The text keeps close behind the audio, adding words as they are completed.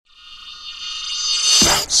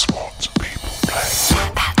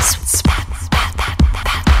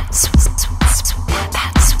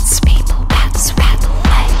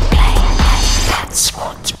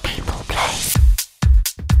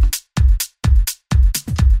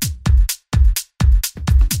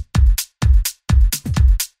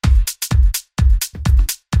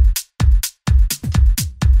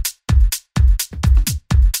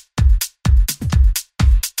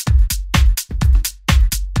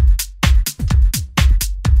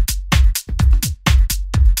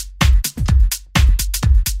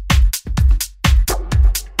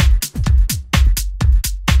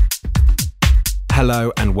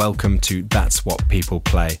Hello and welcome to That's What People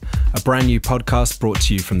Play, a brand new podcast brought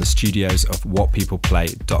to you from the studios of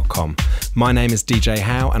whatpeopleplay.com. My name is DJ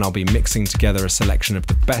Howe and I'll be mixing together a selection of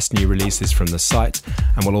the best new releases from the site,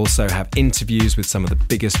 and we'll also have interviews with some of the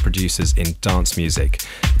biggest producers in dance music.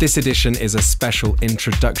 This edition is a special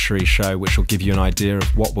introductory show which will give you an idea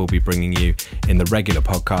of what we'll be bringing you in the regular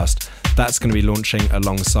podcast. That's going to be launching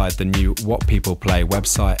alongside the new What People Play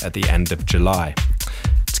website at the end of July.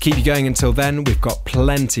 To keep you going until then, we've got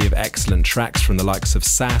plenty of excellent tracks from the likes of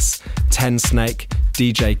Sasse, Tensnake,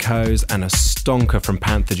 DJ Koze and a stonker from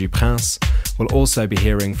Pantha du Prince. We'll also be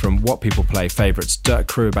hearing from What People Play favourites Dirt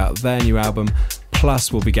Crew about their new album,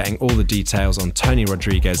 plus we'll be getting all the details on Tony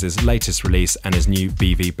Rodriguez's latest release and his new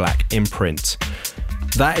BV Black imprint.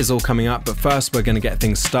 That is all coming up, but first we're going to get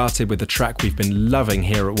things started with a track we've been loving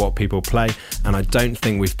here at What People Play, and I don't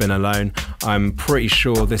think we've been alone. I'm pretty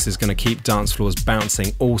sure this is going to keep dance floors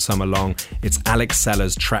bouncing all summer long. It's Alex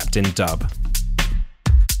Seller's Trapped in Dub.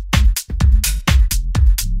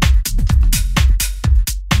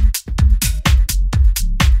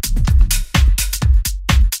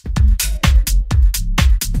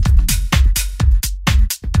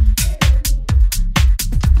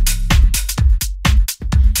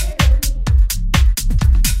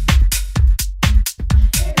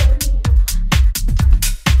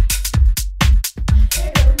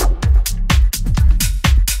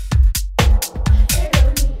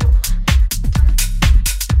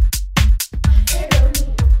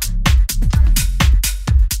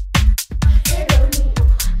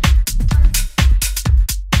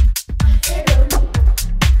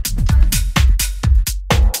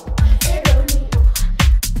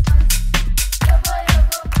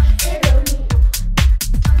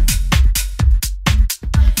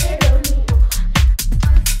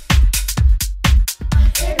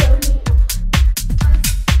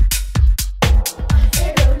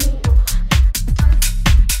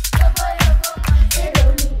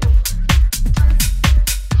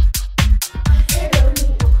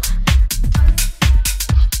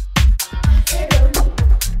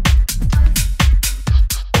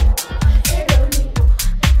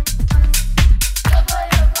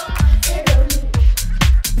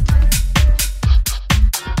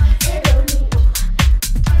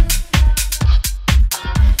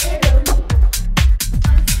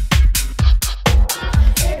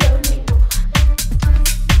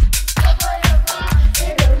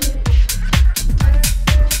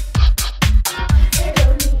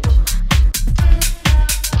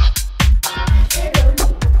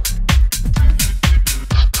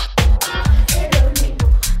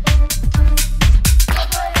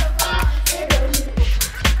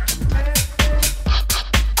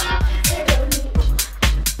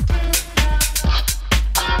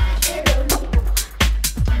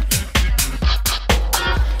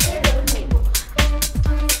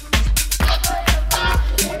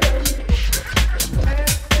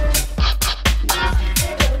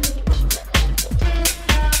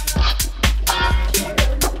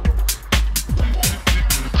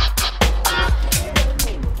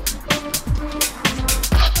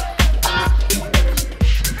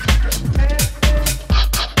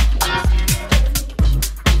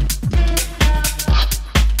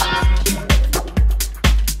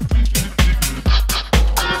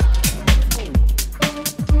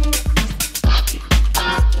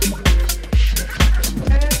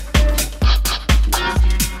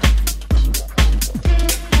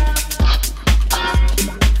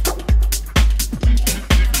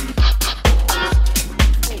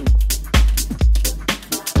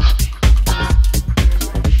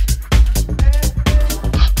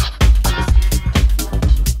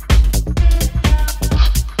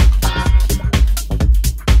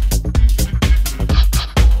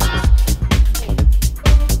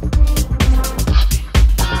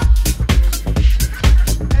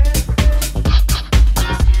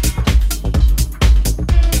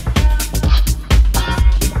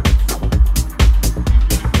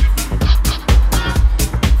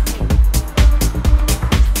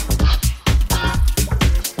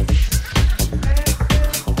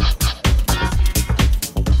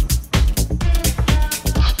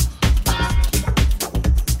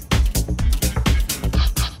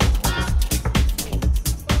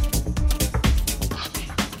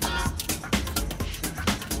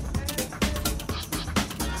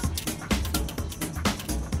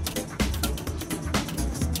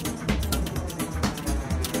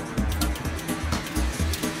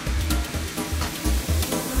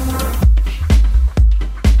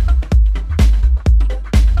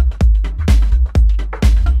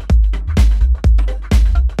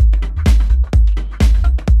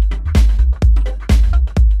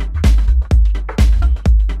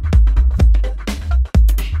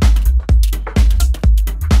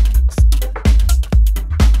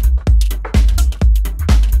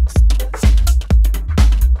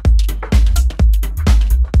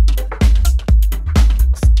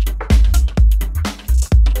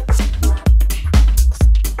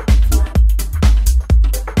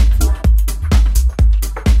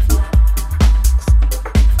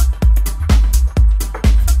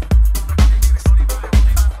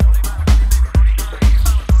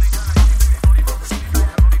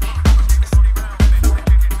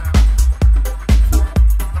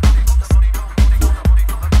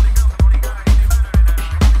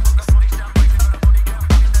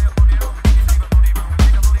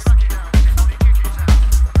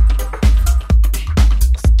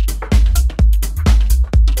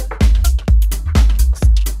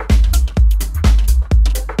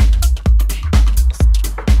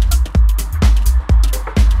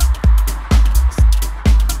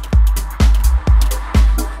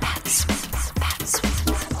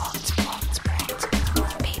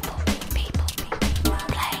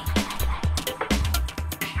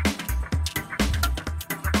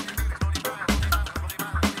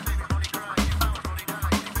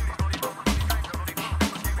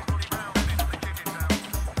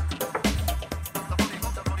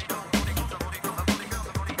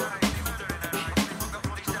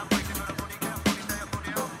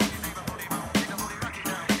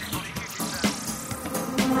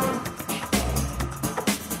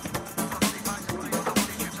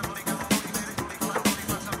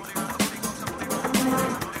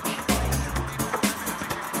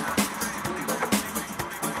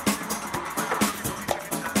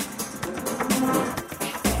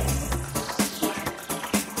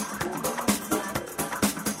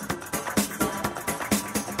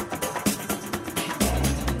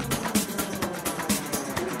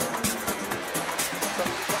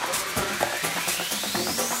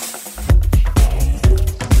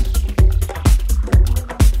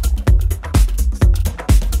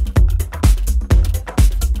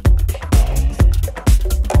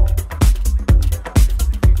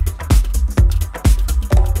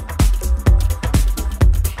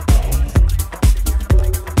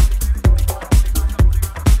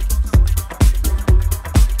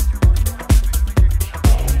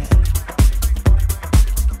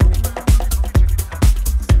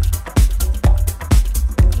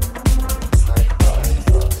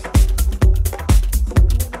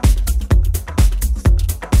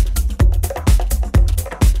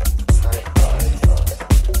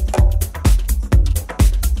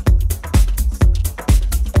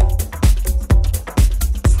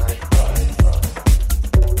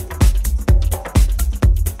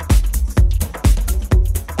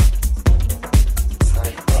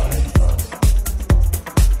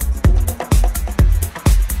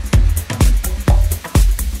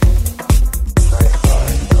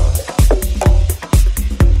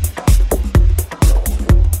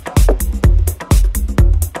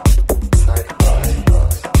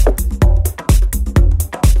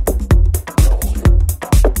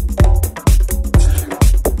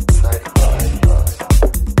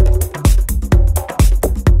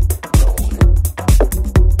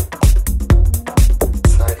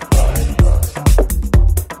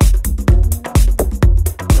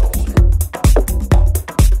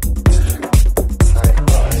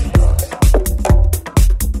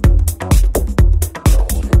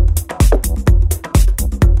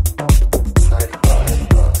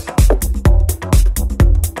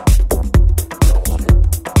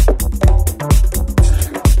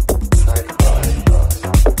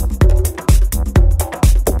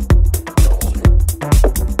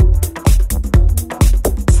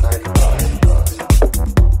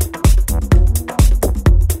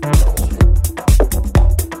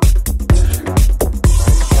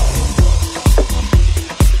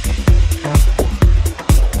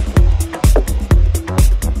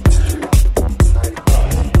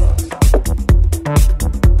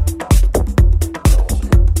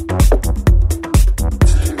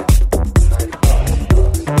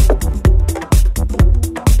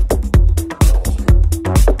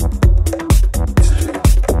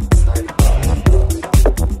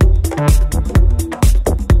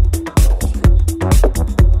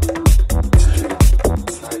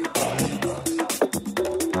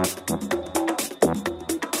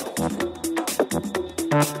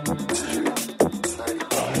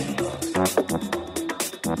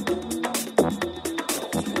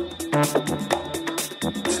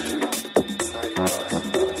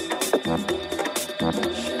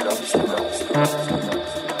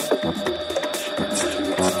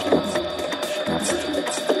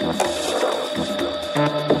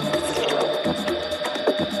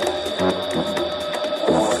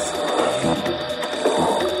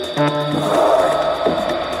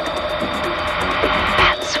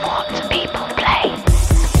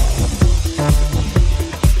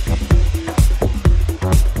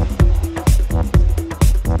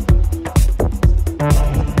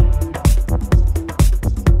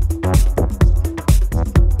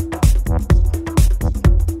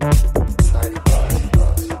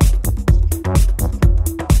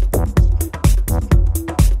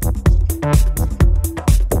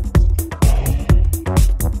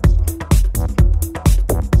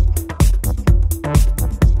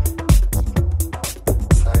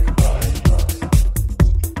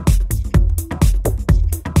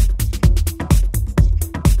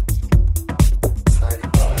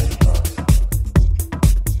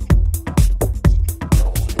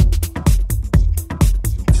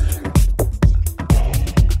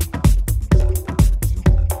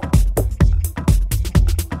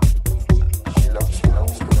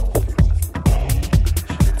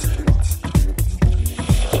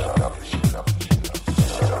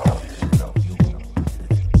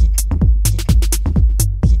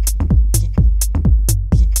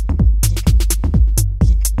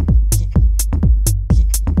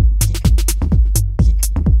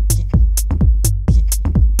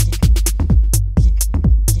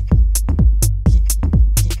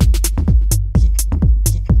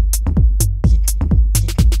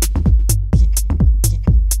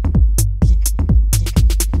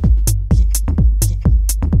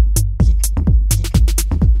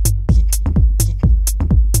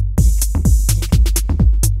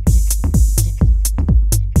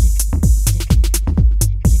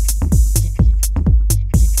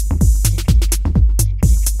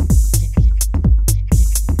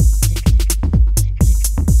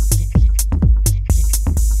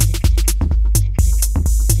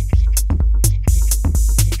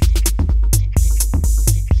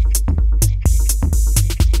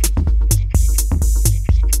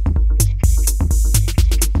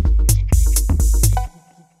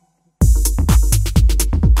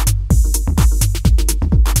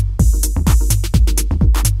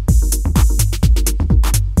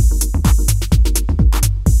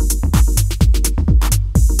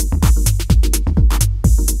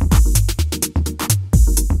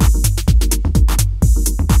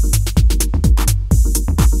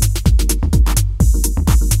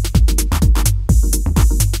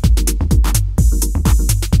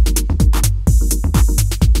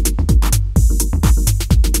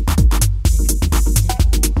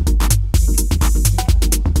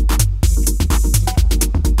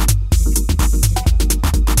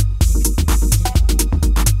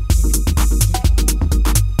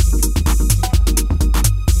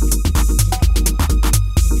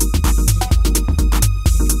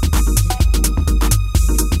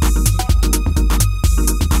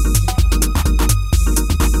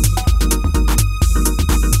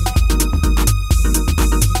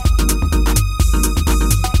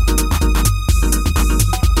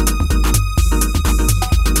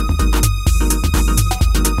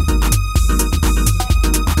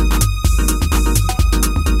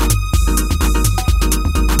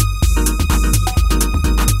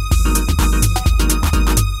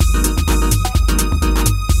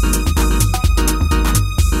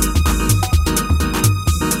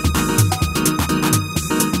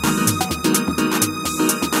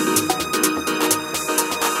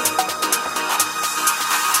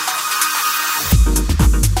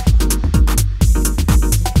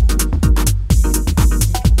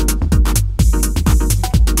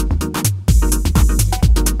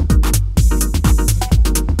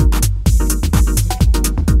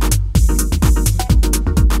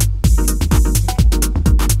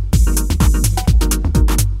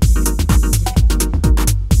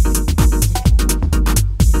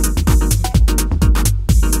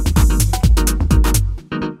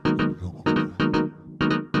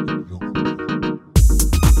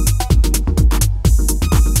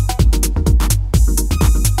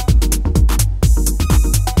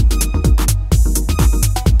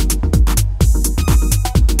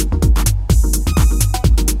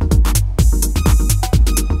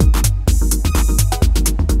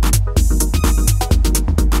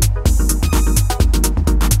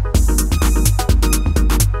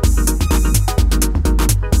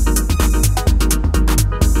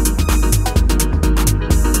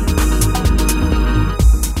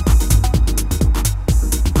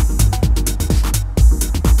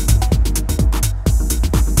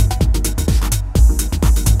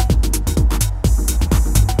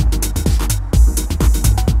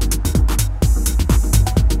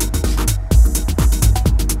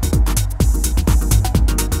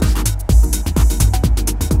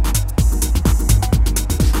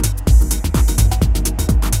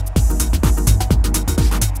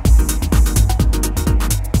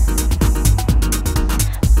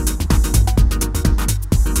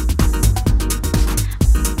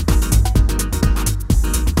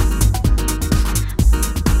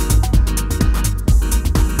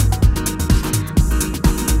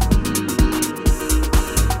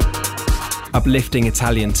 Uplifting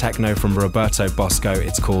Italian techno from Roberto Bosco.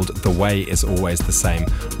 It's called The Way Is Always the Same.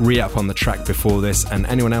 Re-up on the track before this, and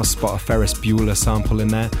anyone else spot a Ferris Bueller sample in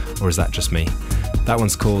there? Or is that just me? That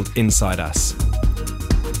one's called Inside Us.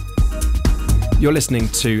 You're listening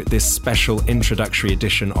to this special introductory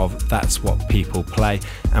edition of That's What People Play,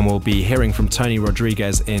 and we'll be hearing from Tony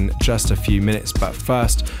Rodriguez in just a few minutes. But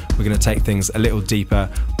first, we're going to take things a little deeper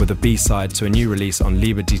with a B-side to a new release on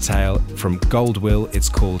Libre Detail from Goldwill. It's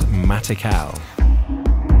called Matical.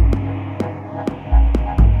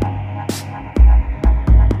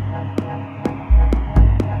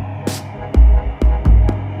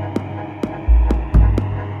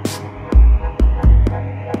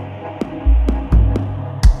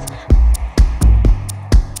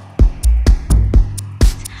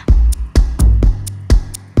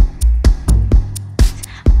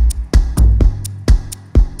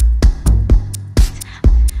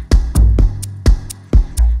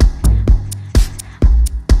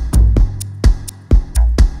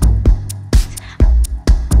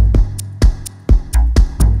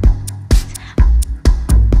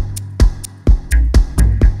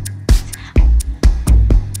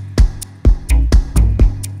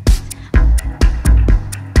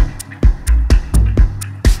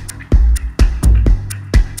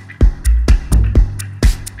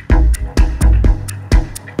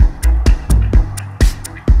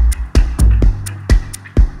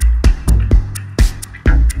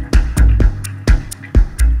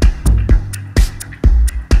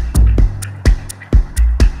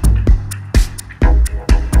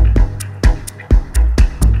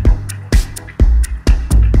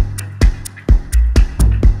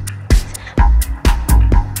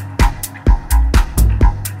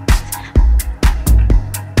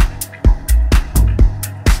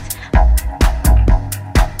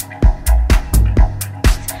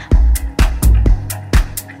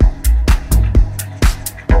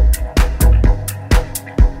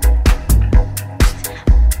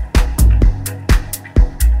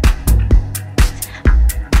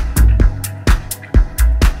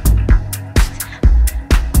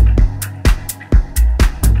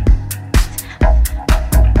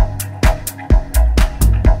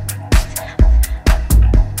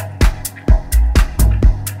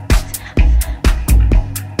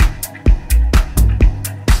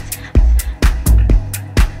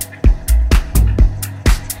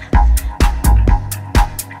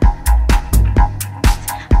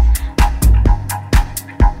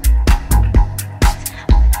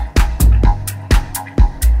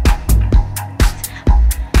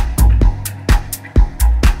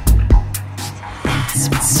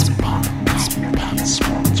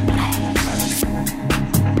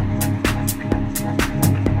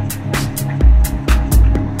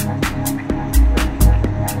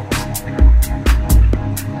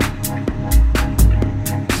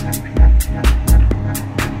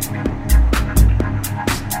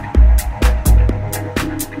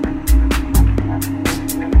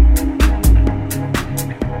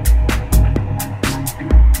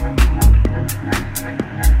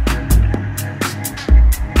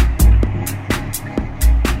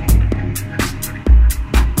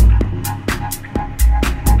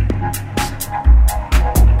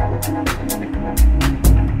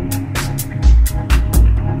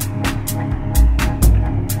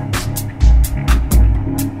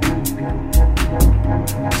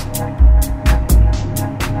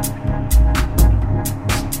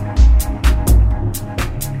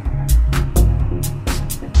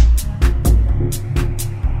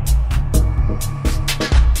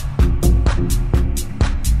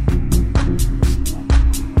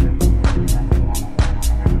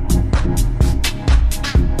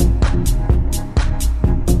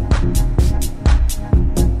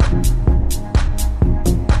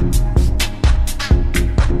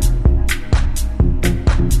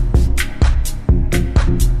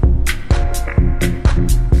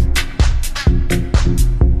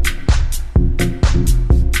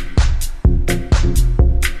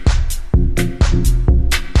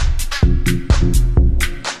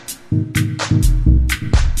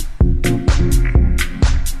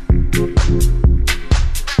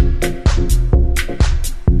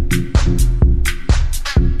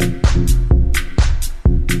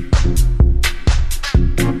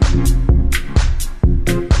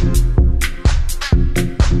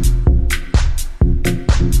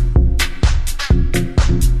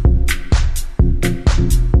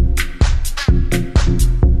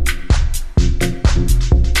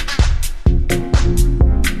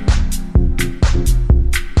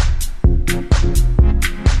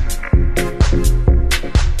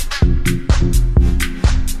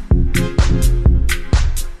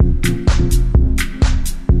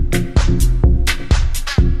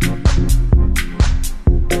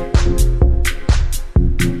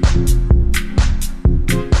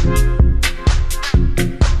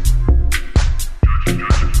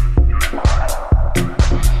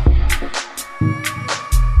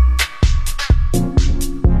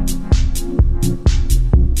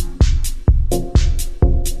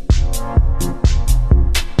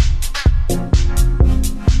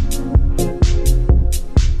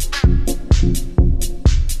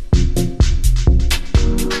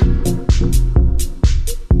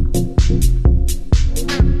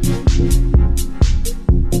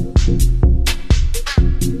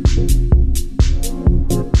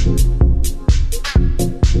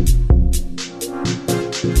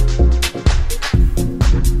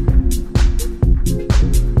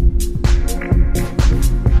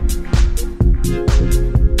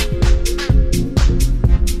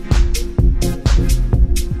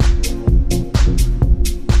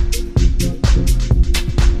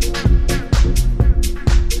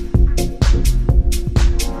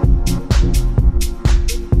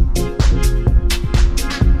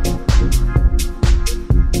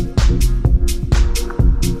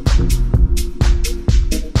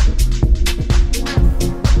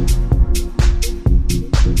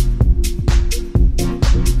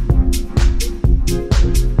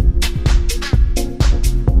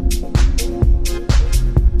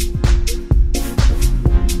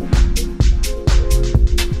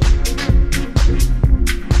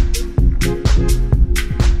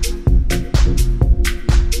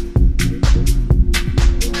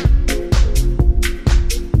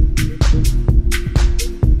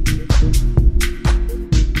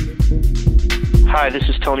 Hi, this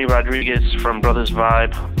is Tony Rodriguez from Brothers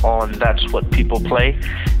Vibe on That's What People Play,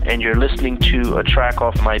 and you're listening to a track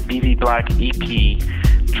off my BB Black EP,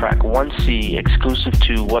 track 1C, exclusive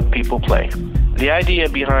to What People Play. The idea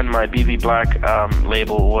behind my BB Black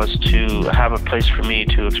label was to have a place for me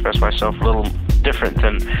to express myself a little different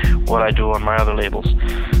than what I do on my other labels.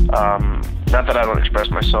 Not that I don't express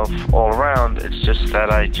myself all around, it's just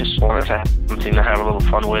that I just wanted to have something to have a little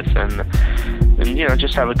fun with and you know,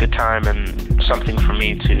 just have a good time and something for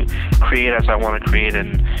me to create as I want to create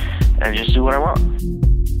and just do what I want.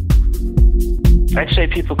 I'd say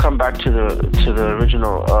people come back to the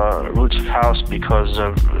original roots of house because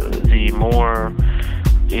of the more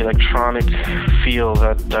electronic feel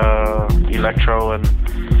that electro and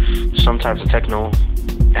some types of techno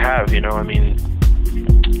have. You know, I mean,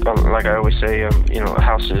 like I always say, you know,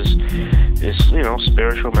 house is you know,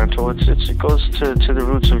 spiritual, mental. It goes to the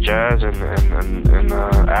roots of jazz and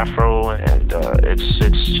Afro, and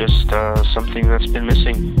it's just something that's been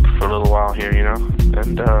missing for a little while here, you know.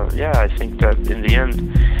 And yeah, I think that in the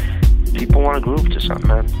end, people want to groove to something,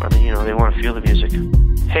 man. I mean, you know, they want to feel the music.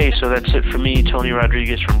 Hey, so that's it for me, Tony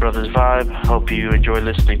Rodriguez from Brothers Vibe. Hope you enjoy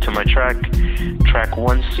listening to my track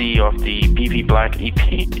 1C off the BB Black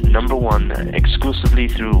EP, number 1, exclusively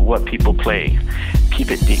through What People Play.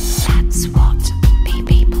 Keep it deep. That's what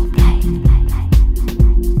people play.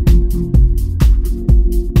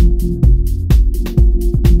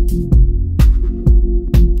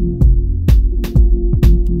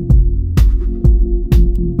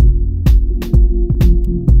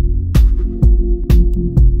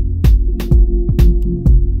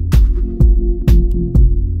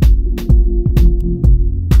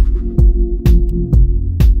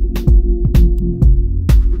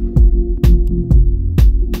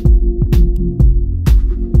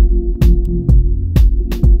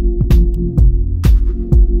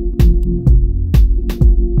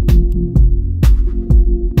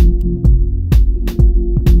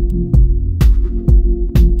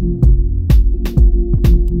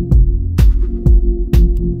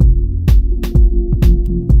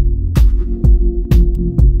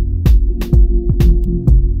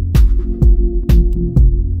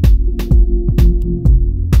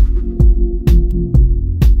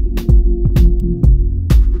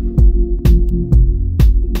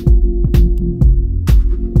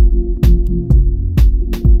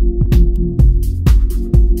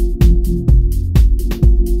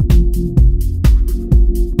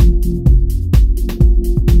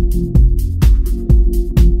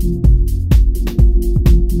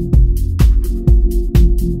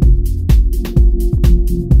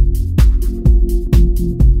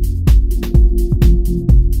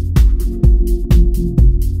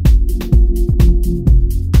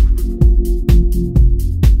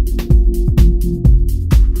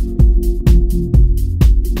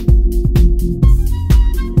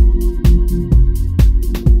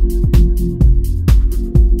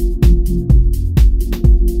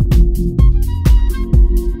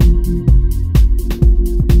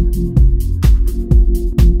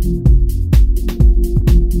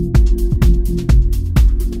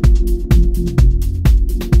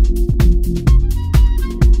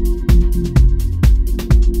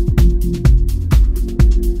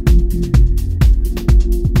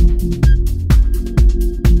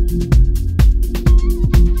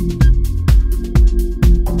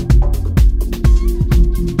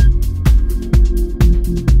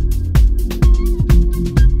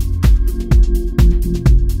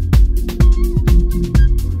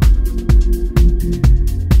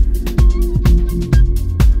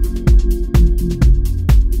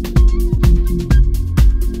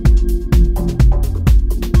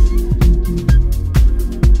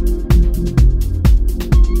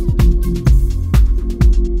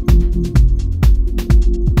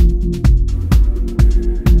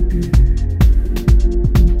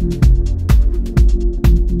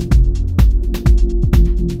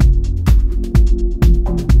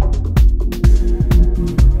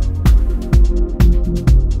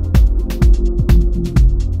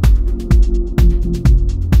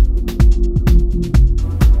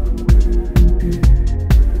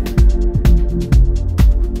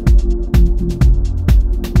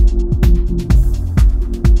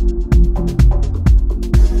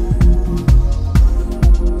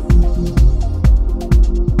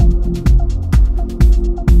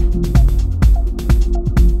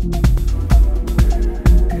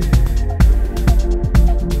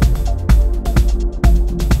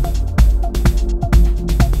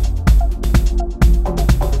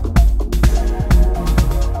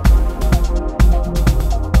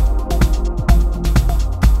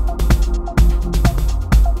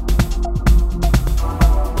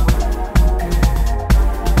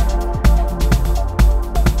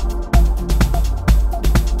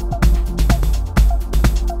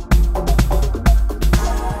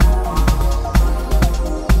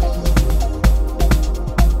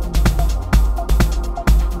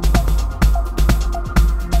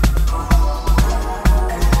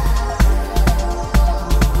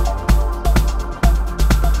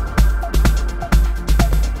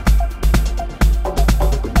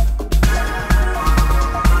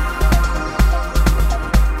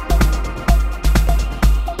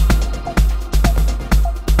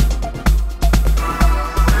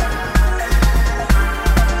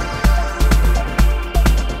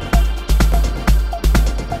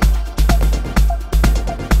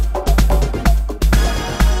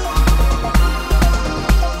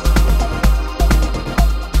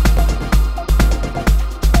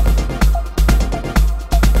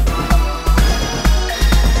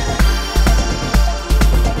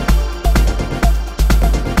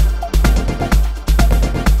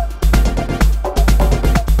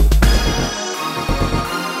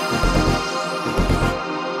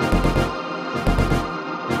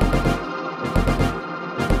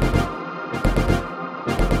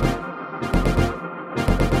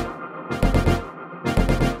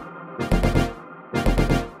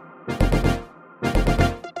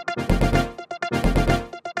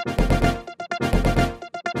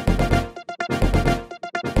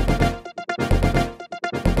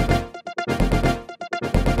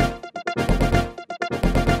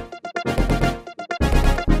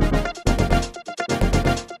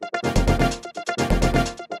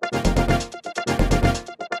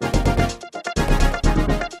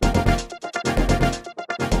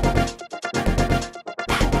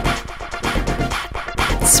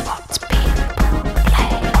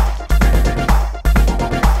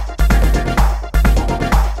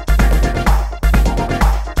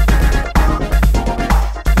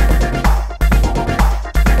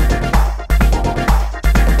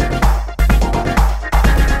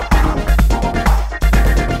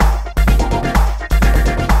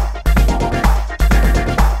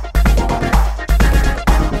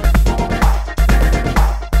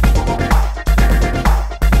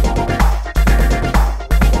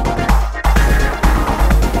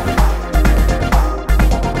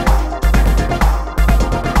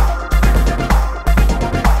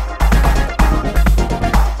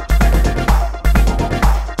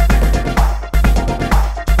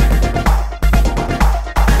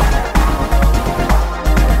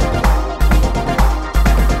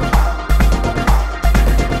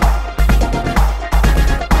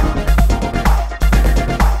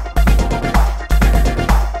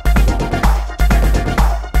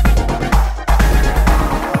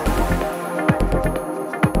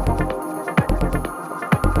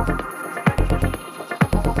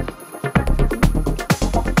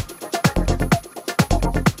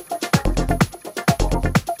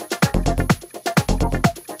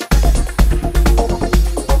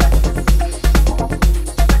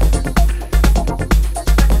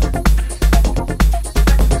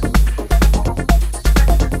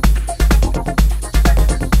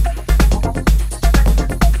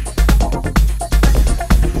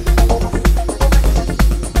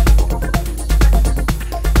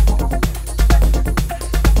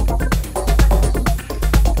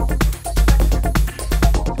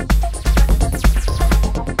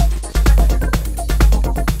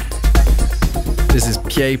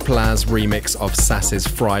 Plas's remix of Sasse's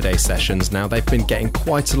Friday sessions. Now, they've been getting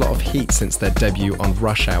quite a lot of heat since their debut on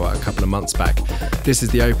Rush Hour a couple of months back. This is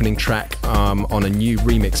the opening track on a new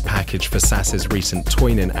remix package for Sasse's recent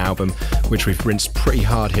Tweenin' album, which we've rinsed pretty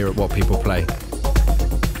hard here at What People Play.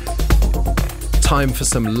 Time for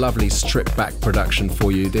some lovely stripped back production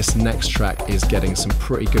for you. This next track is getting some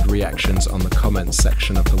pretty good reactions on the comments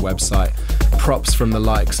section of the website. Props from the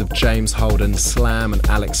likes of James Holden, Slam and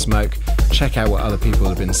Alex Smoke. Check out what other people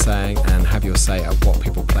have been saying and have your say at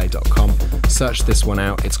whatpeopleplay.com. Search this one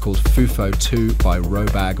out. It's called Fufo 2 by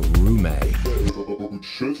Robag Rume.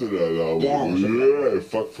 Yeah,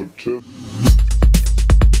 fuck for two.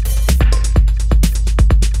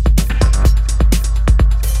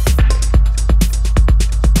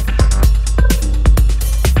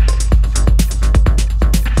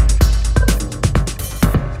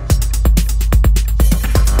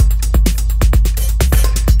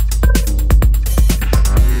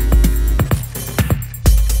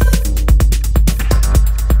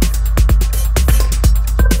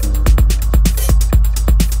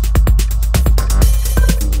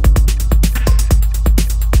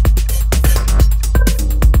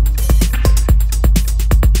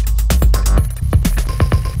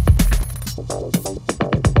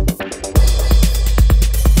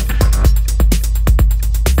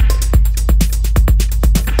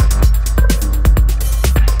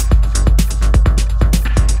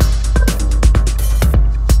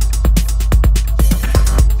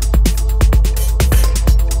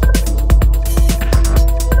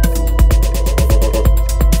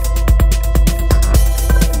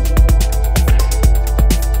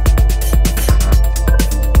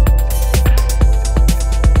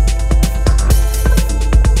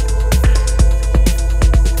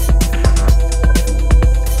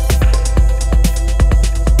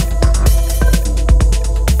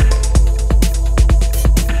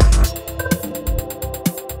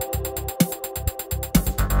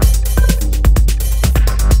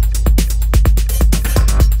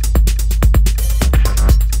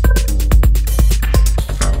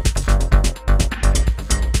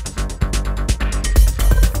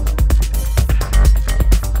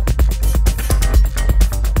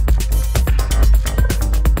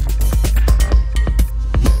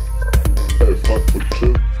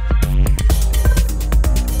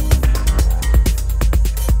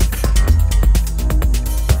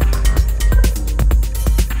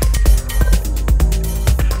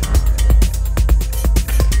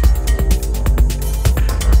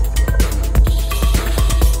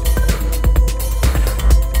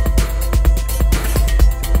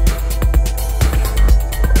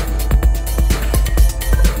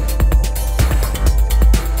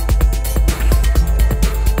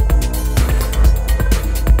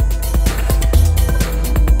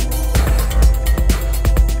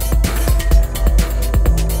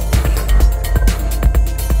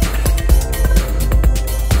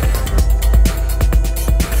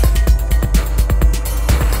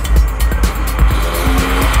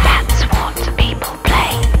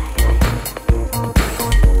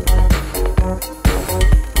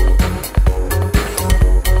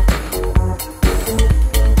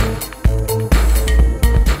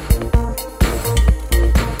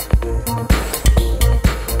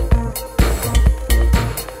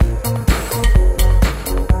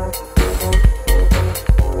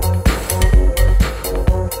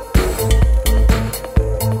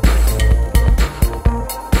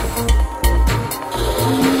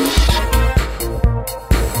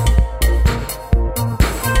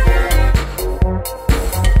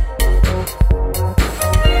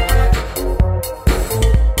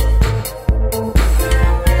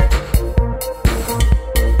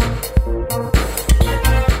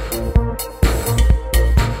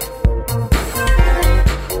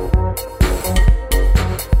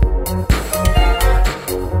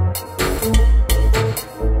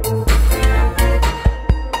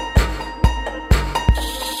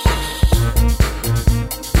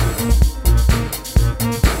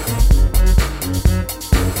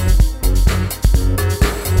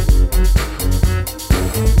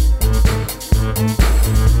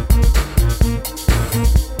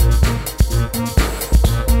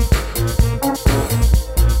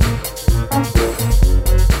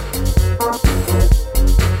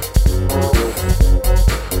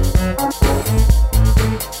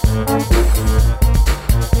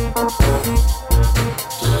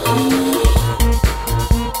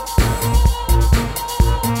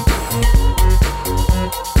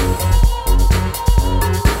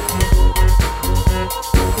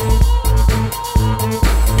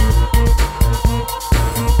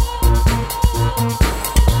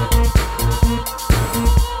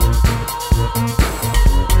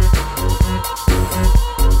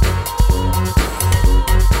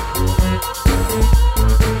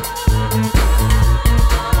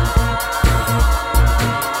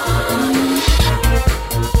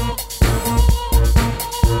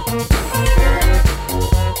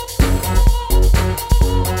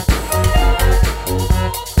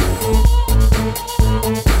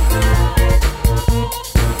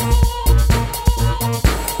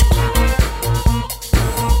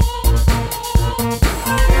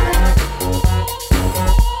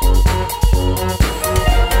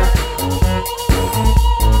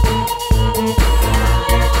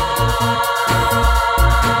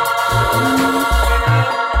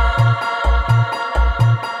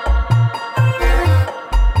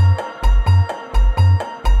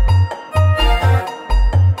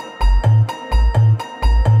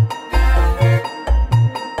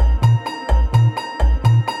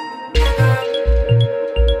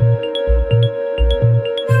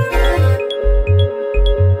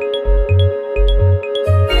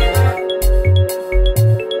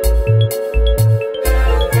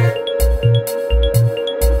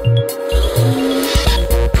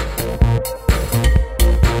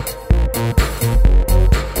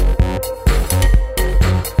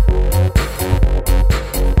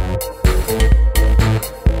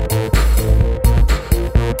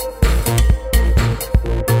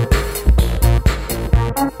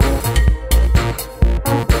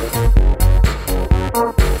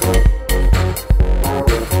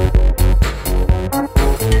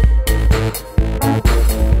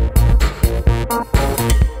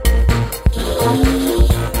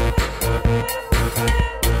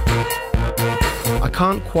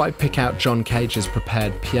 can't quite pick out John Cage's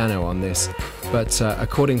prepared piano on this, but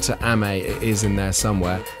according to Ame, it is in there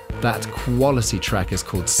somewhere. That quality track is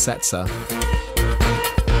called Setzer.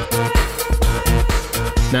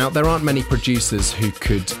 Now, there aren't many producers who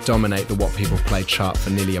could dominate the What People Play chart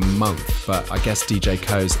for nearly a month, but I guess DJ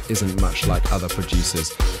Koze isn't much like other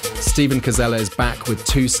producers. Stephen Koze is back with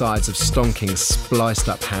two sides of stonking, spliced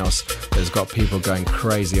up house that has got people going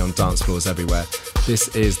crazy on dance floors everywhere.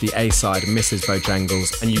 This is the A-side, Mrs.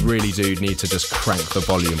 Bojangles, and you really do need to just crank the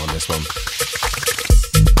volume on this one.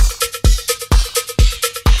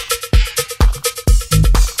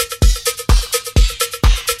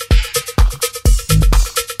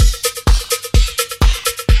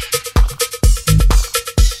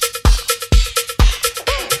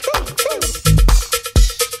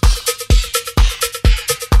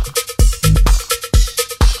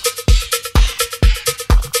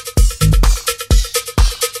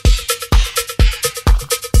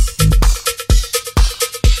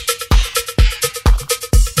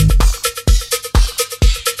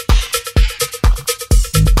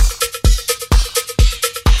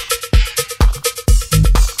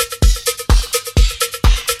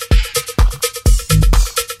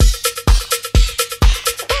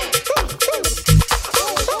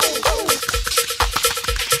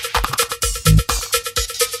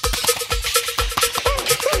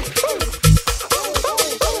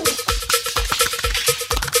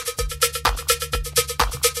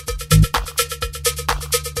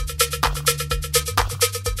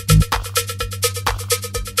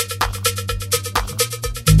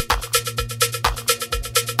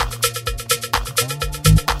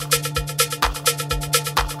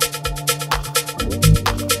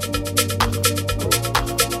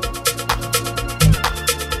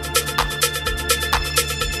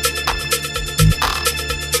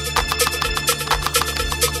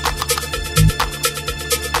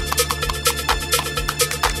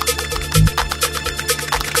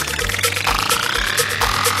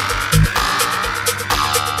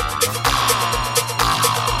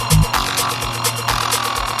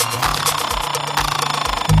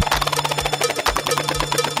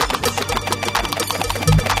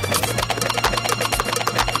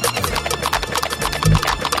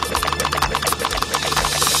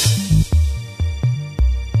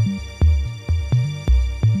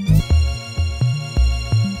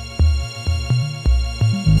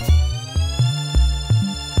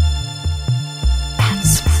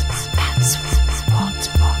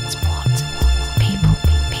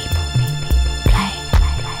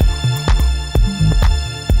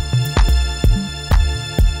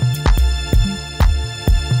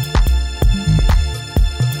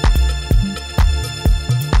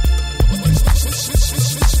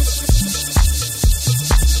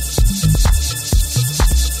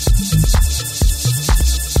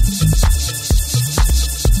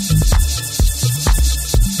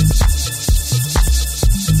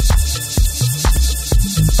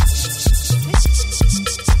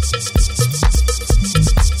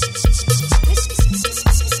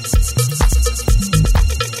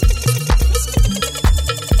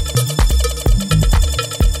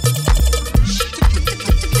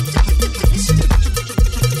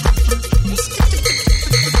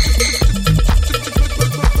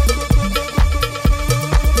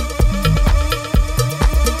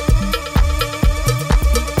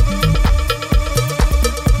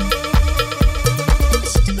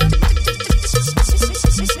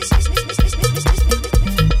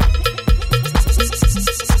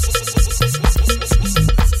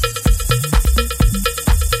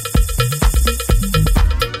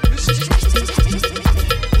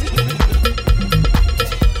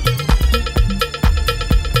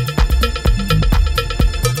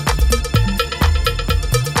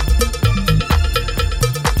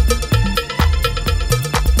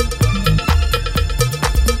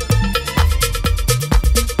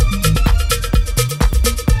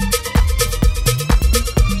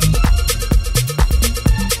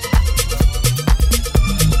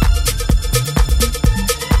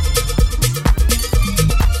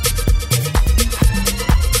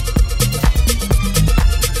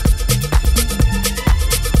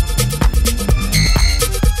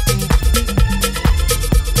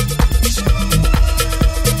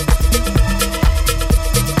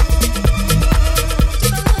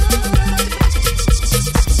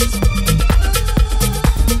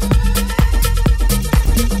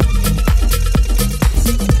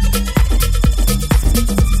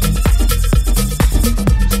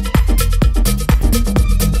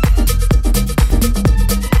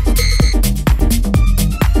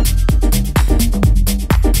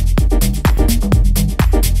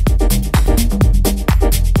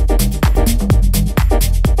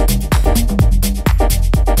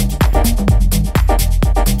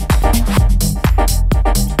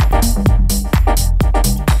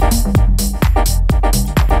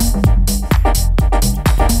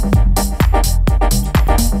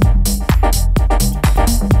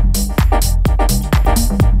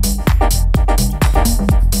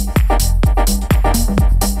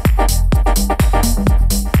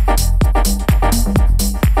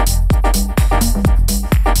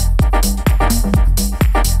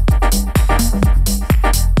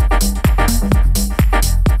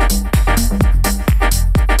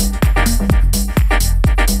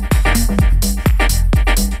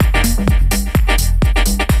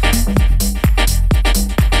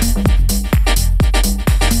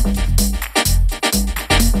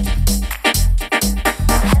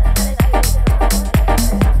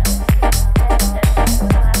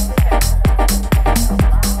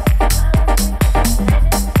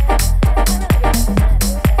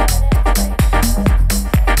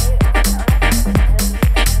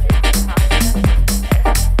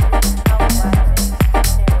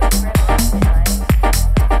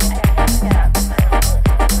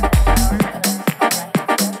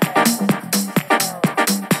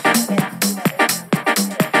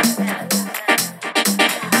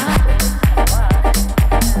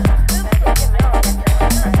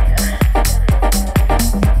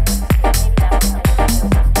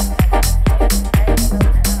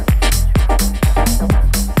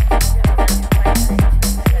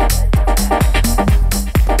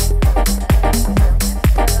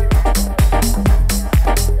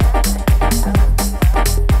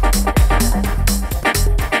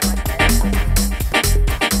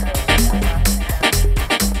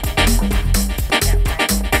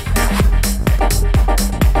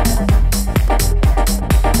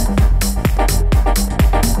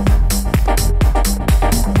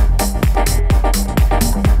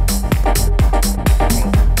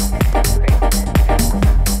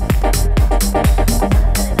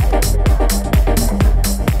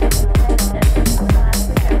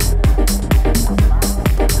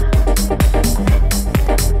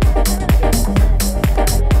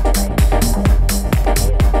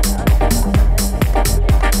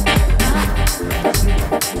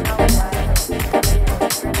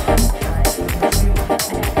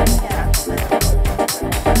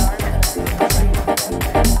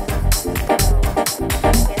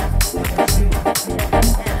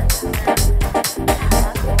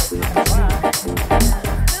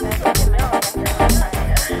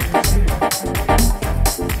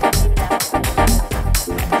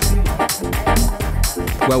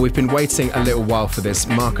 Well, we've been waiting a little while for this,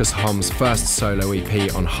 Marcus Hom's first solo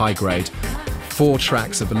EP on High Grade. 4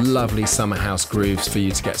 tracks of lovely summer house grooves for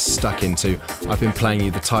you to get stuck into. I've been playing you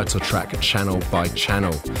the title track channel by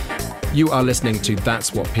channel. You are listening to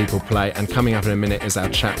That's What People Play, and coming up in a minute is our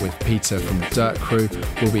chat with Peter from Dirt Crew.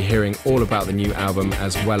 We'll be hearing all about the new album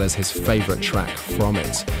as well as his favourite track from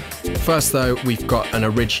it. First though, we've got an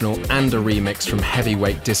original and a remix from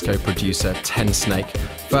heavyweight disco producer Tensnake.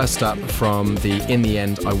 First up from the In the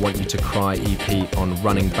End I Want You to Cry EP on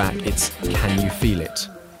Running Back, it's Can You Feel It?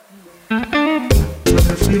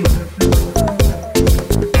 Feel it.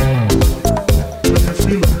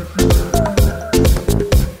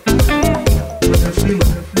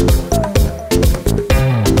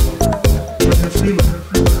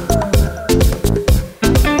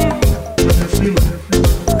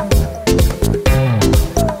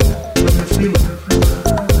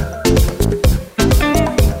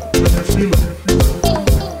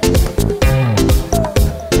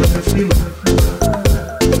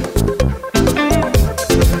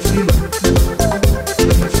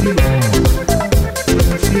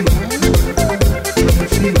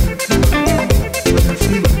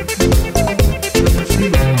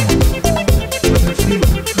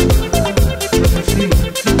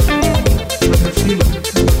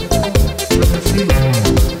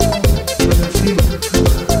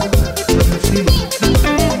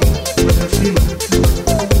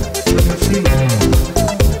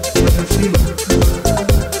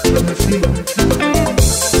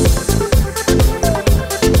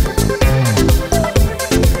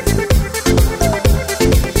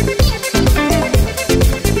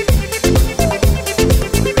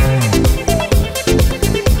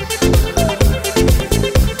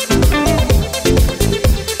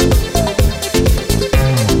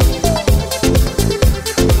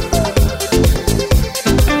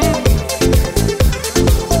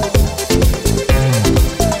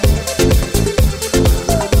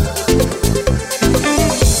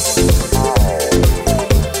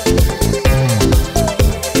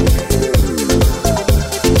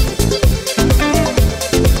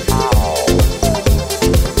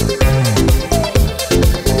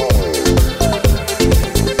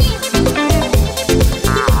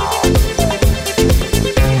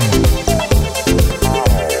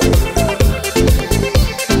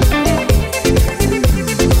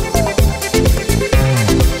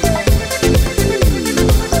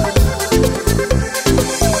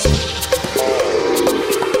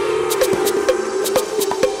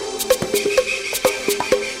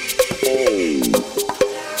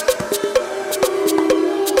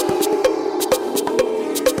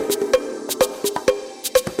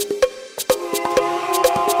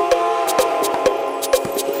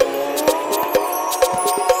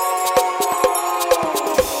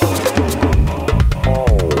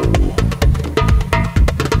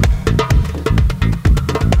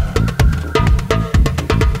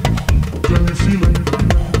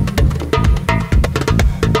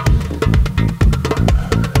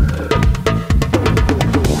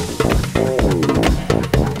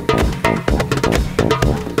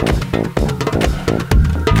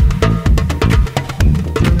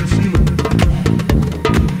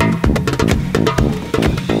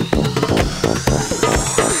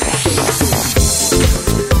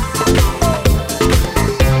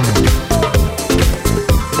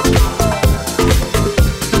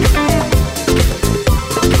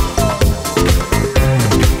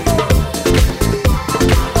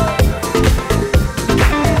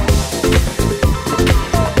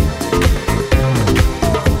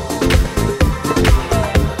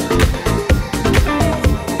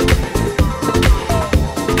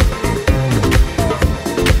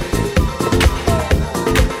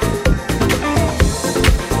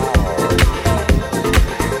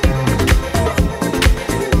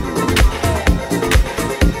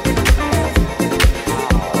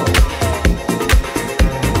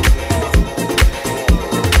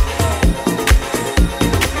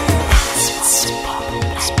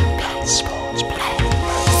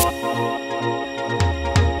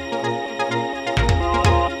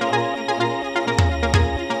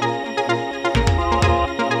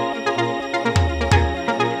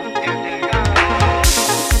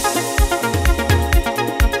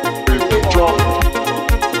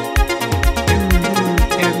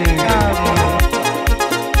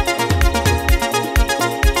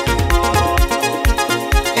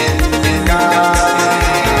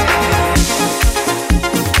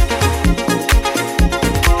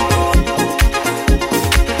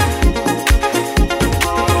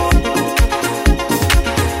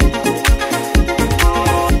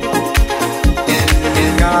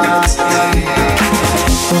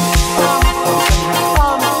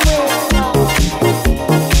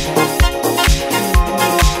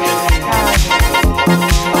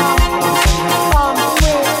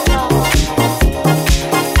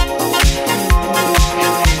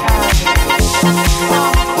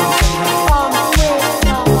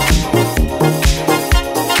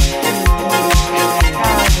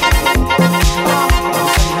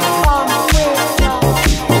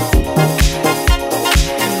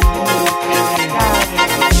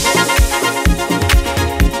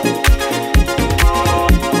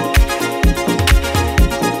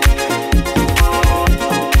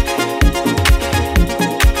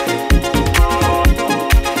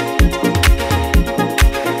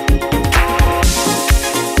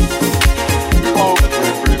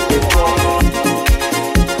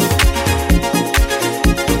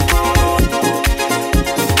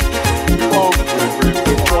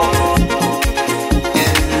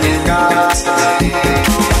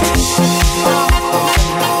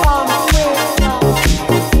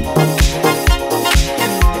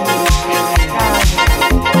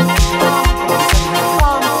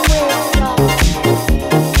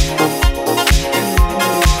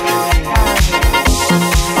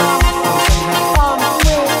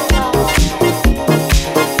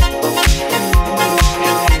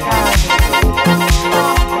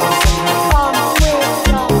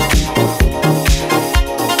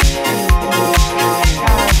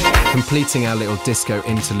 Completing our little disco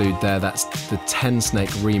interlude there, that's the Tensnake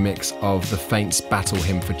remix of the Faint's Battle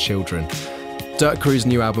Hymn for Children. Dirt Crew's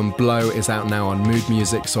new album Blow is out now on Mood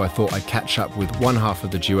Music, so I thought I'd catch up with one half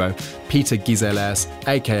of the duo, Peter Giselers,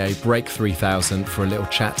 aka Break 3000, for a little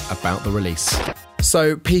chat about the release.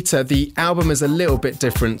 So Peter, the album is a little bit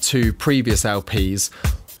different to previous LPs.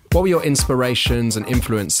 What were your inspirations and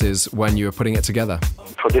influences when you were putting it together?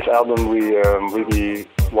 For this album, we really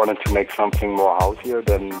wanted to make something more houseier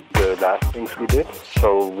than the last things we did.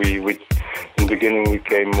 So we in the beginning, we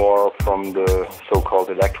came more from the so-called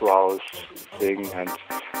electro house thing and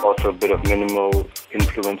also a bit of minimal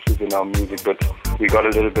influences in our music. But we got a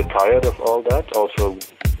little bit tired of all that, also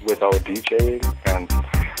with our DJing. And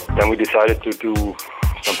then we decided to do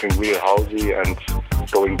something real housey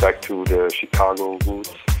and going back to the Chicago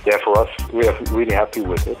roots. Yeah, for us, we are really happy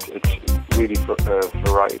with it. It's really a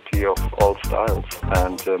variety of all styles,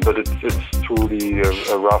 and but it's truly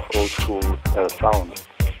a rough, old-school sound.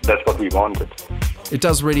 That's what we wanted. It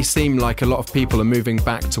does really seem like a lot of people are moving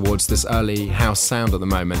back towards this early house sound at the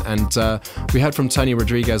moment, and we heard from Tony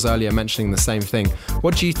Rodriguez earlier mentioning the same thing.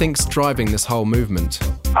 What do you think's driving this whole movement?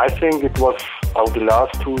 I think it was over the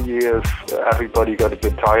last 2 years, everybody got a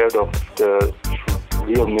bit tired of the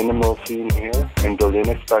real minimal scene here, in Berlin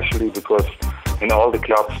especially, because in all the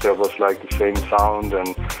clubs there was like the same sound,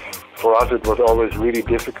 and for us it was always really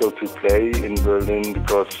difficult to play in Berlin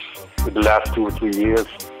because in the last 2 or 3 years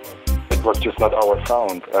it was just not our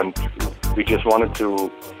sound, and we just wanted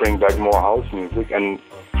to bring back more house music. And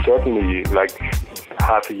certainly like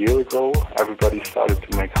half a year ago everybody started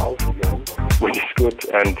to make house again, which is good.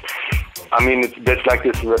 And I mean, there's like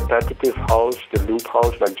this repetitive house, the loop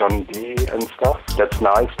house, like Johnny D and stuff. That's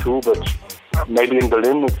nice too, but maybe in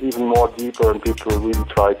Berlin it's even more deeper, and people really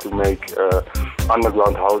try to make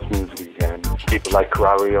underground house music again. People like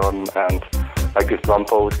Clarion and like this drum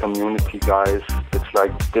poet community guys. It's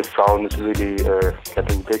like this sound is really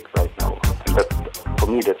getting big right now, and that, for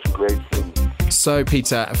me, that's a great thing. So,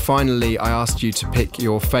 Peter, finally, I asked you to pick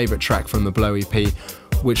your favourite track from the Blow EP,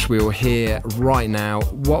 which we will hear right now.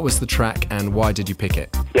 What was the track and why did you pick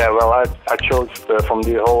it? Yeah, well, I chose from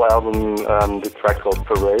the whole album the track called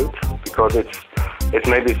Parade, because it's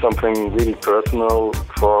maybe something really personal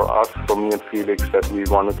for us, for me and Felix, that we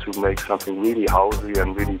wanted to make something really housey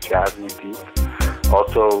and really jazzy deep.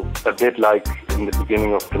 Also, a bit like in the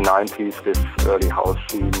beginning of the 90s, this early house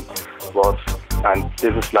scene was. And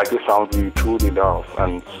this is like the sound we truly love,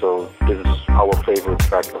 and so this is our favorite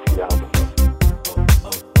track of the album.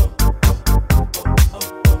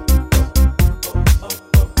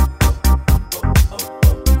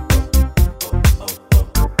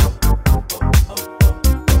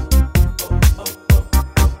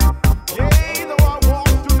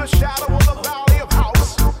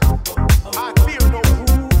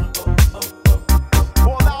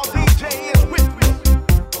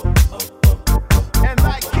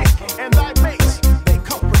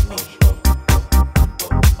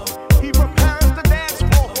 He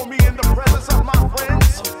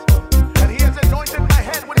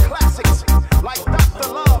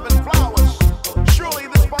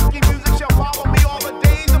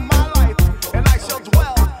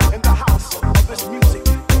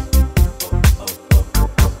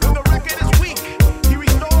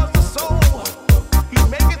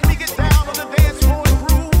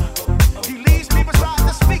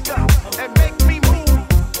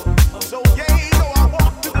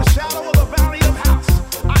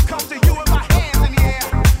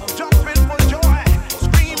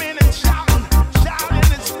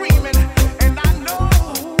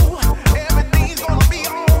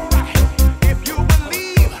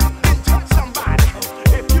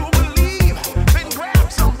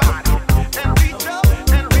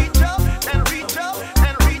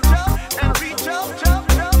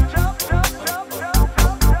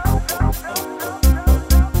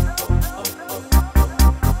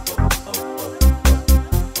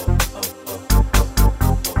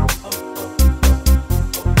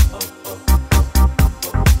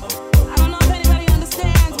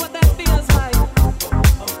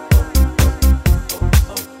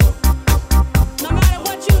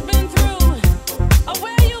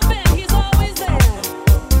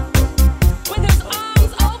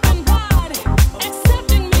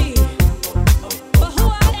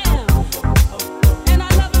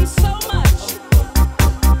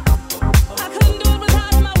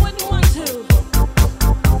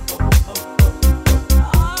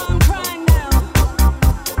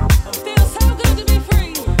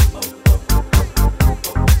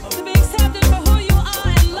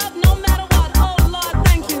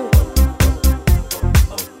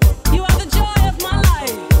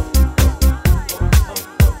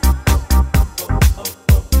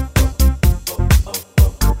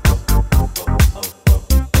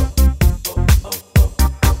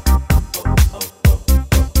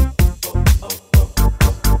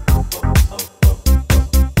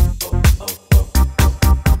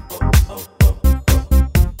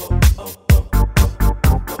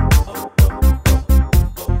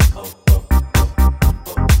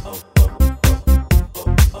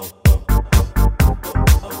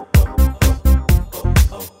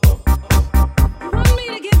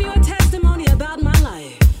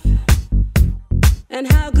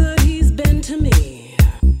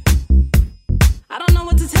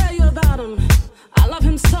tell you about him. I love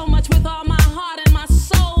him so much with all my heart and my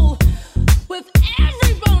soul. With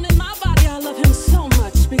every bone in my body, I love him so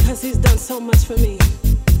much because he's done so much for me.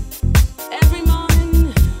 Every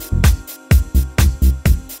morning,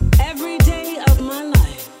 every day of my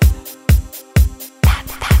life.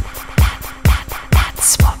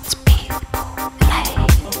 That's what people play.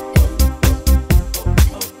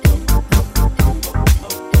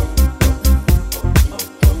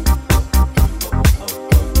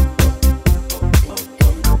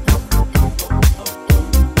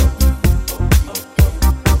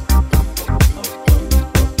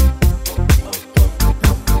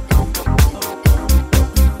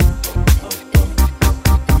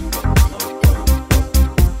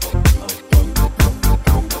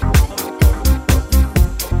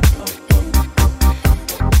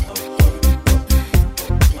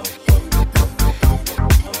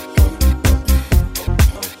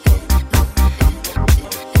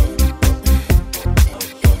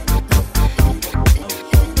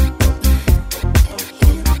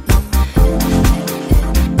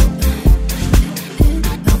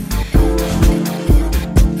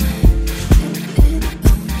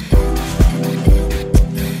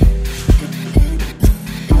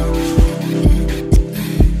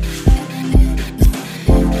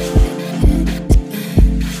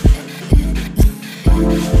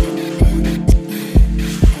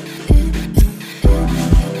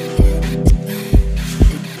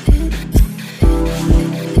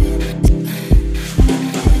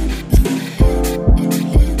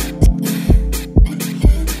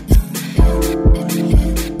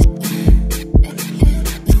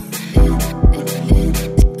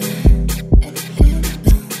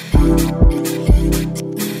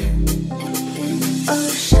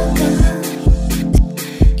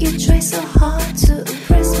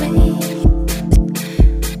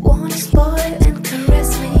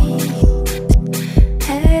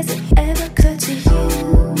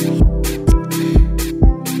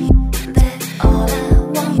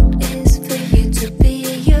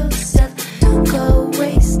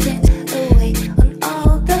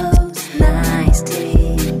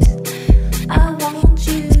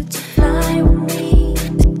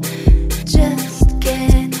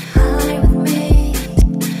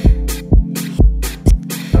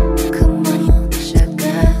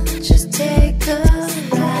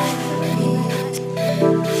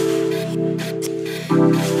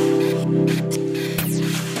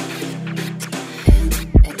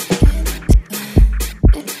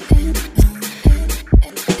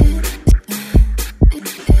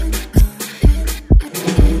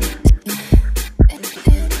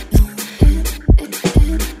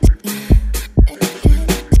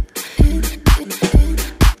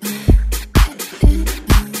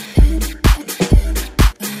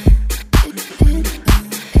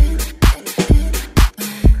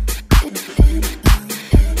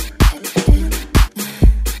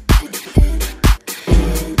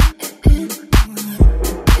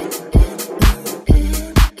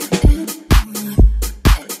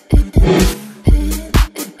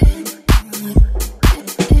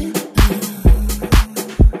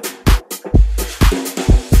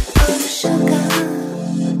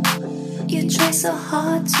 so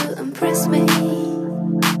hard to impress me.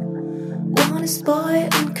 Wanna spoil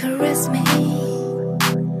and caress me.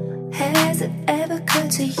 Has it ever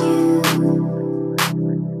occurred to you?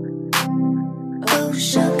 Oh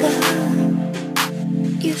sugar,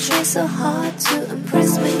 you try so hard to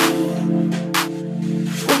impress me.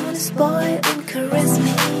 Wanna spoil and caress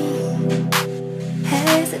me.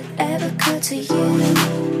 Has it ever occurred to you?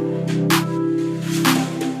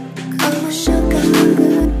 Oh sugar,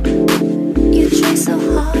 you try so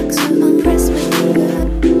hard to impress me.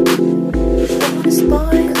 Wanna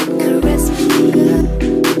spoil and caress me.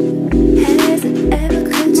 Has it ever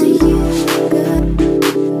occurred to you?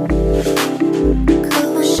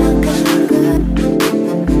 Oh sugar,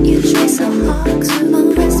 you try so hard to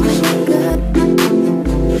impress me.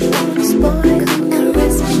 Wanna spoil and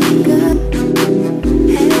caress me.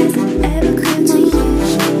 Has it ever occurred to you?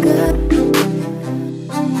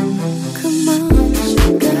 Come on,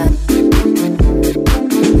 sugar. Come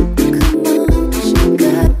on,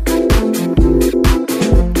 sugar.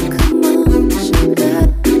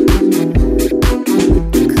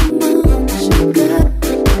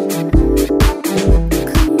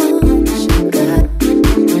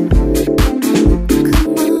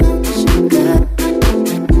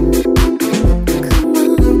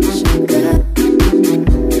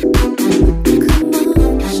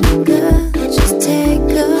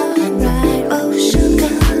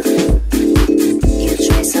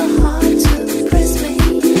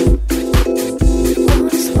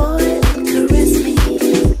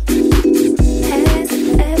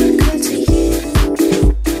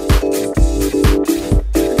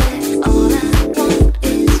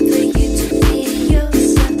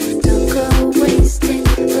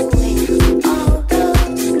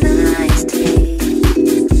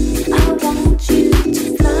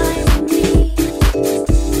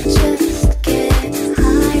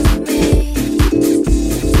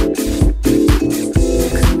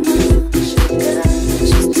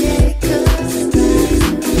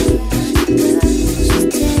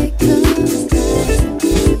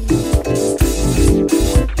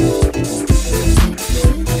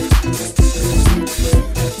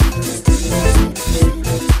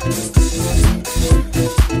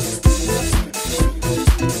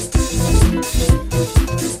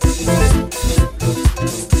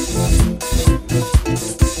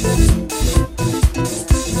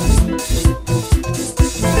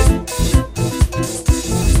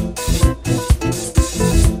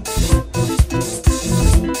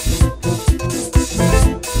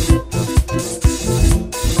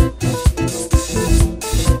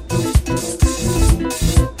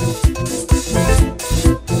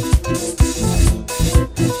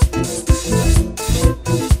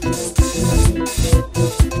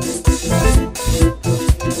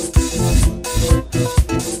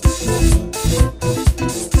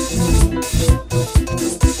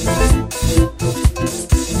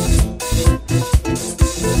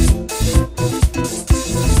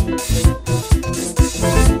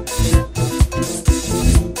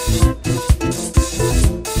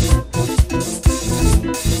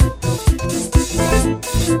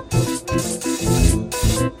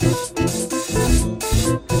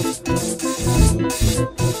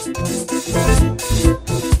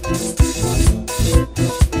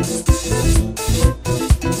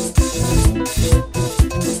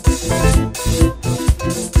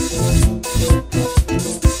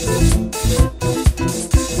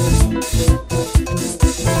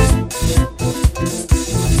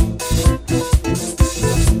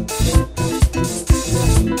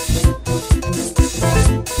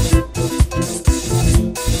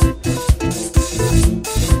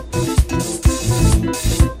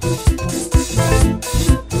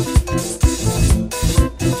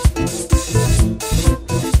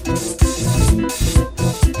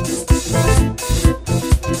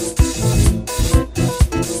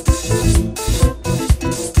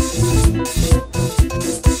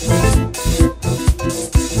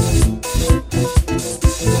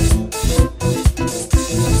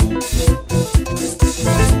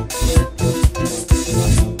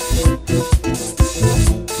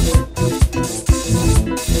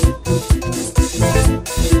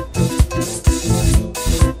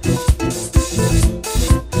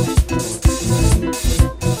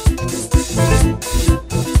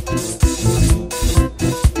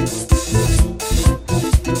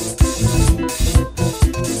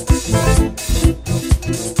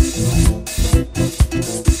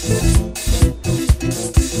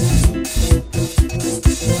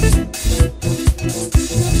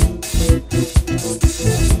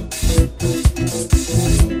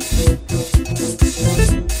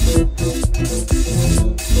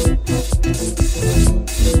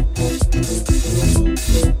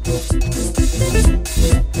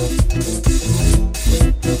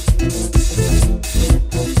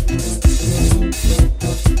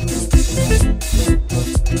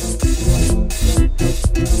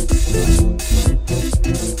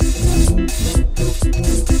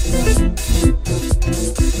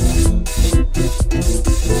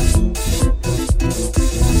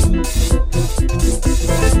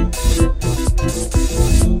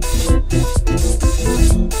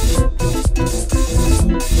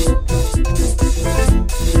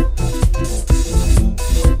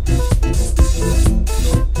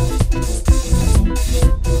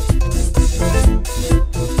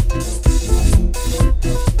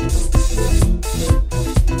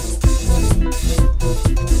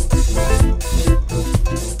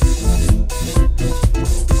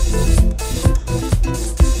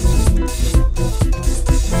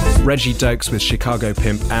 Reggie Dokes with Chicago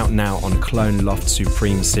Pimp out now on Clone Loft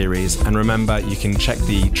Supreme series. And remember, you can check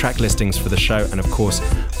the track listings for the show and of course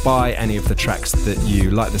buy any of the tracks that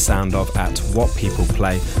you like the sound of at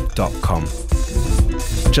whatpeopleplay.com.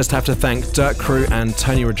 Just have to thank Dirt Crew and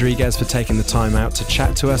Tony Rodriguez for taking the time out to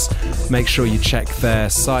chat to us. Make sure you check their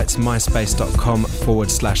sites,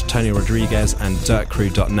 myspace.com/Tony Rodriguez and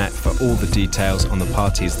dirtcrew.net for all the details on the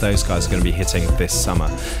parties those guys are going to be hitting this summer.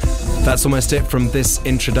 That's almost it from this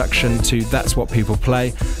introduction to That's What People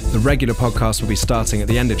Play. The regular podcast will be starting at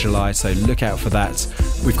the end of July, so look out for that.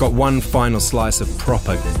 We've got one final slice of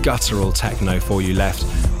proper guttural techno for you left.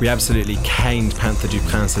 We absolutely caned Pantha du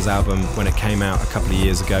Prince's album when it came out a couple of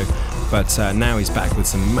years ago, but now he's back with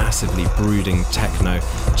some massively brooding techno.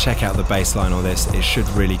 Check out the bass line on this. It should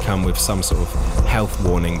really come with some sort of health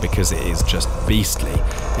warning because it is just beastly.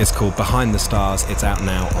 It's called Behind the Stars. It's out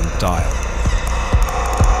now on Dial.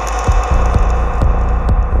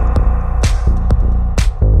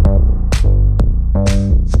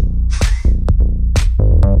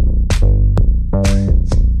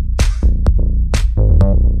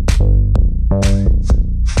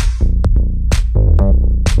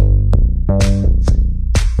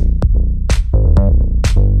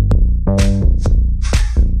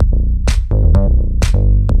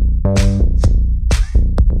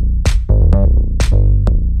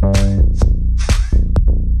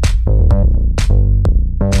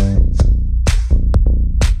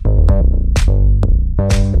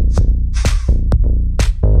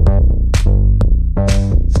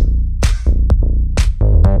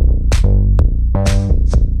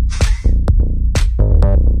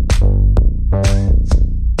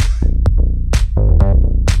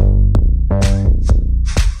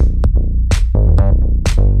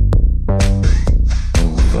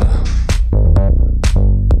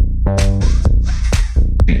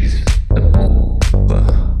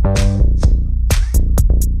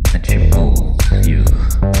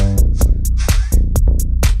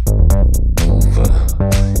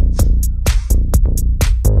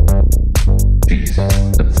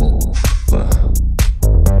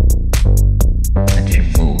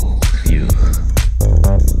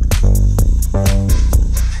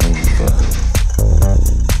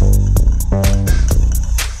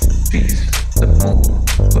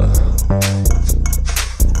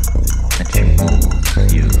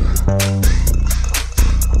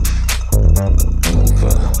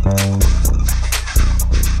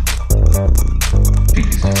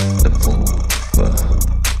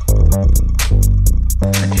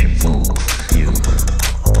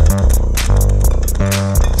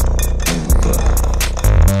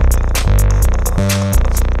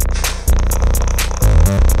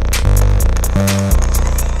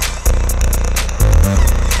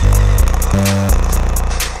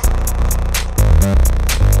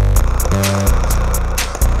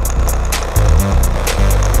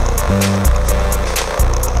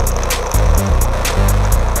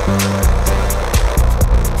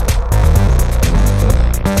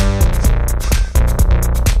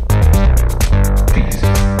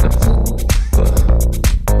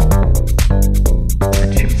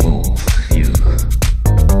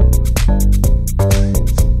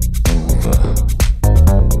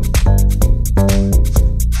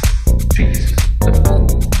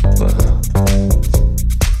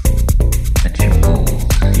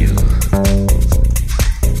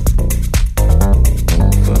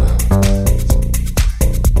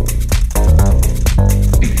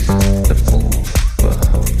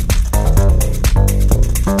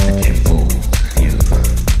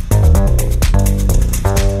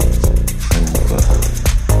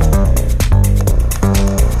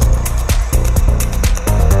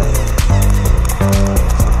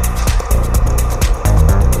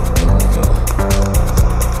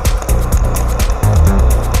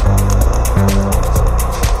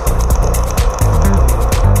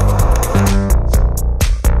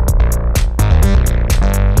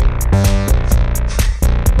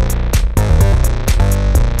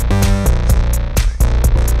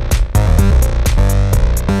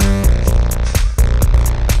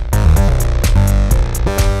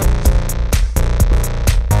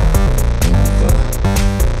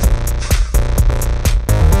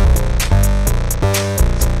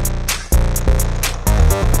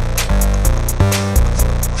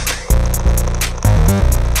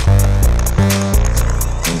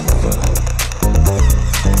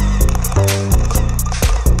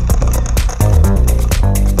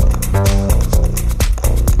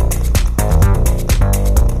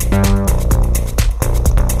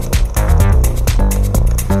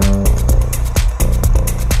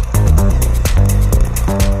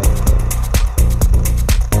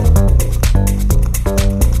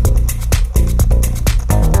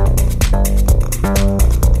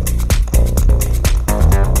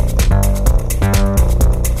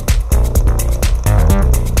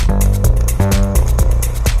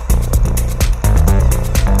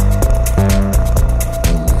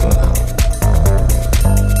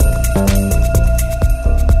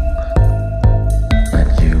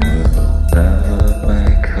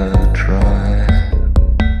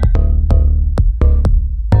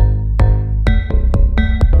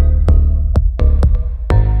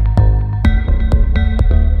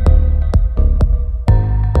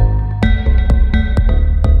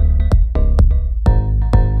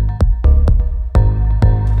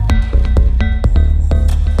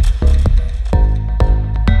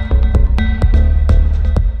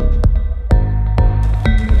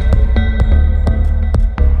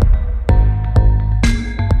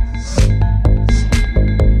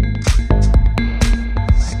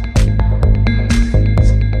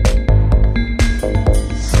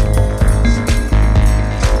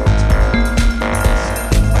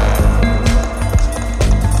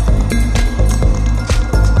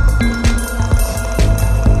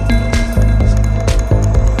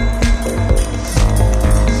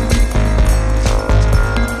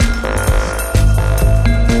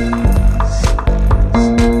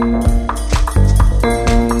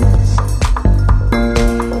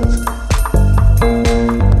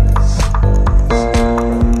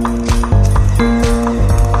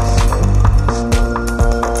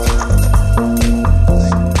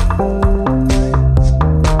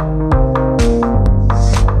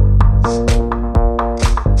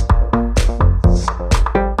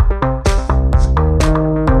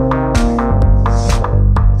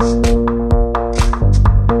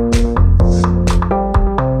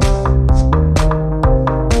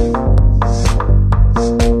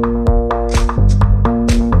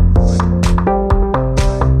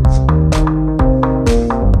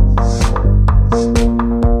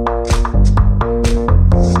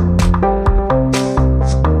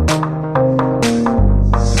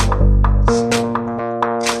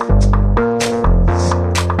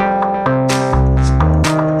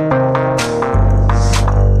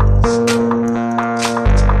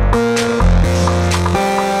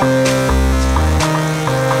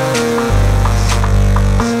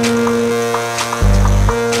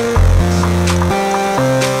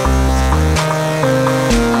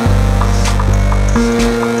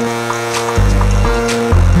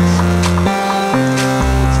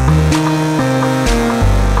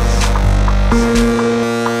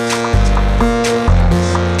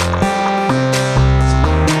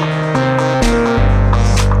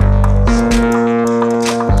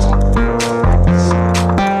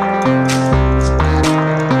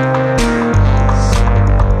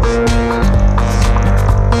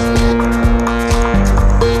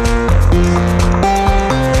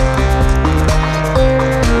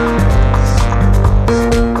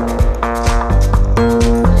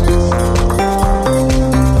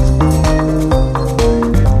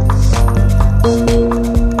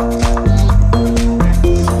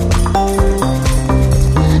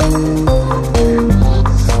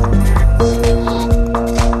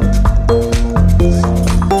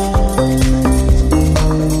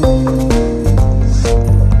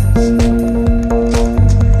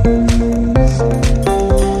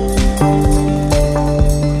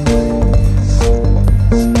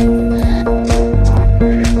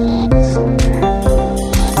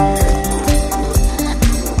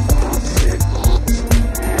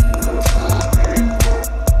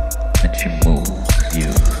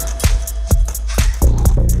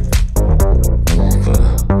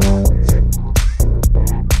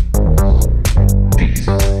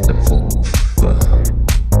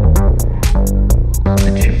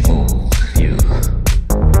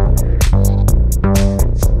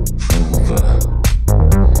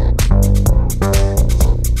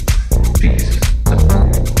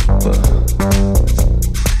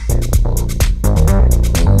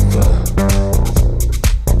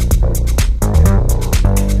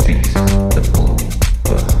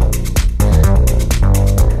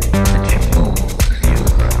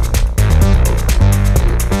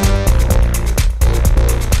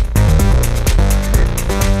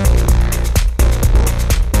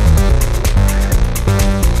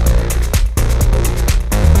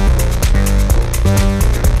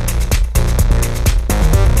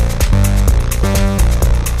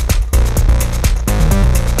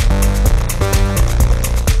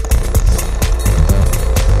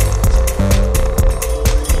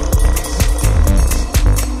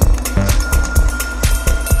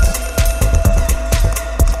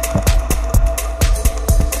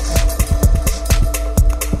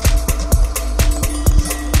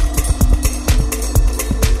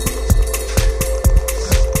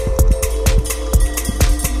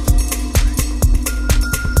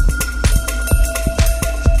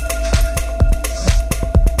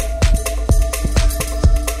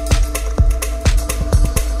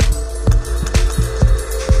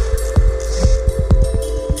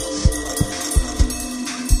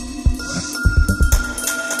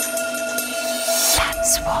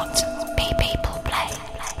 What?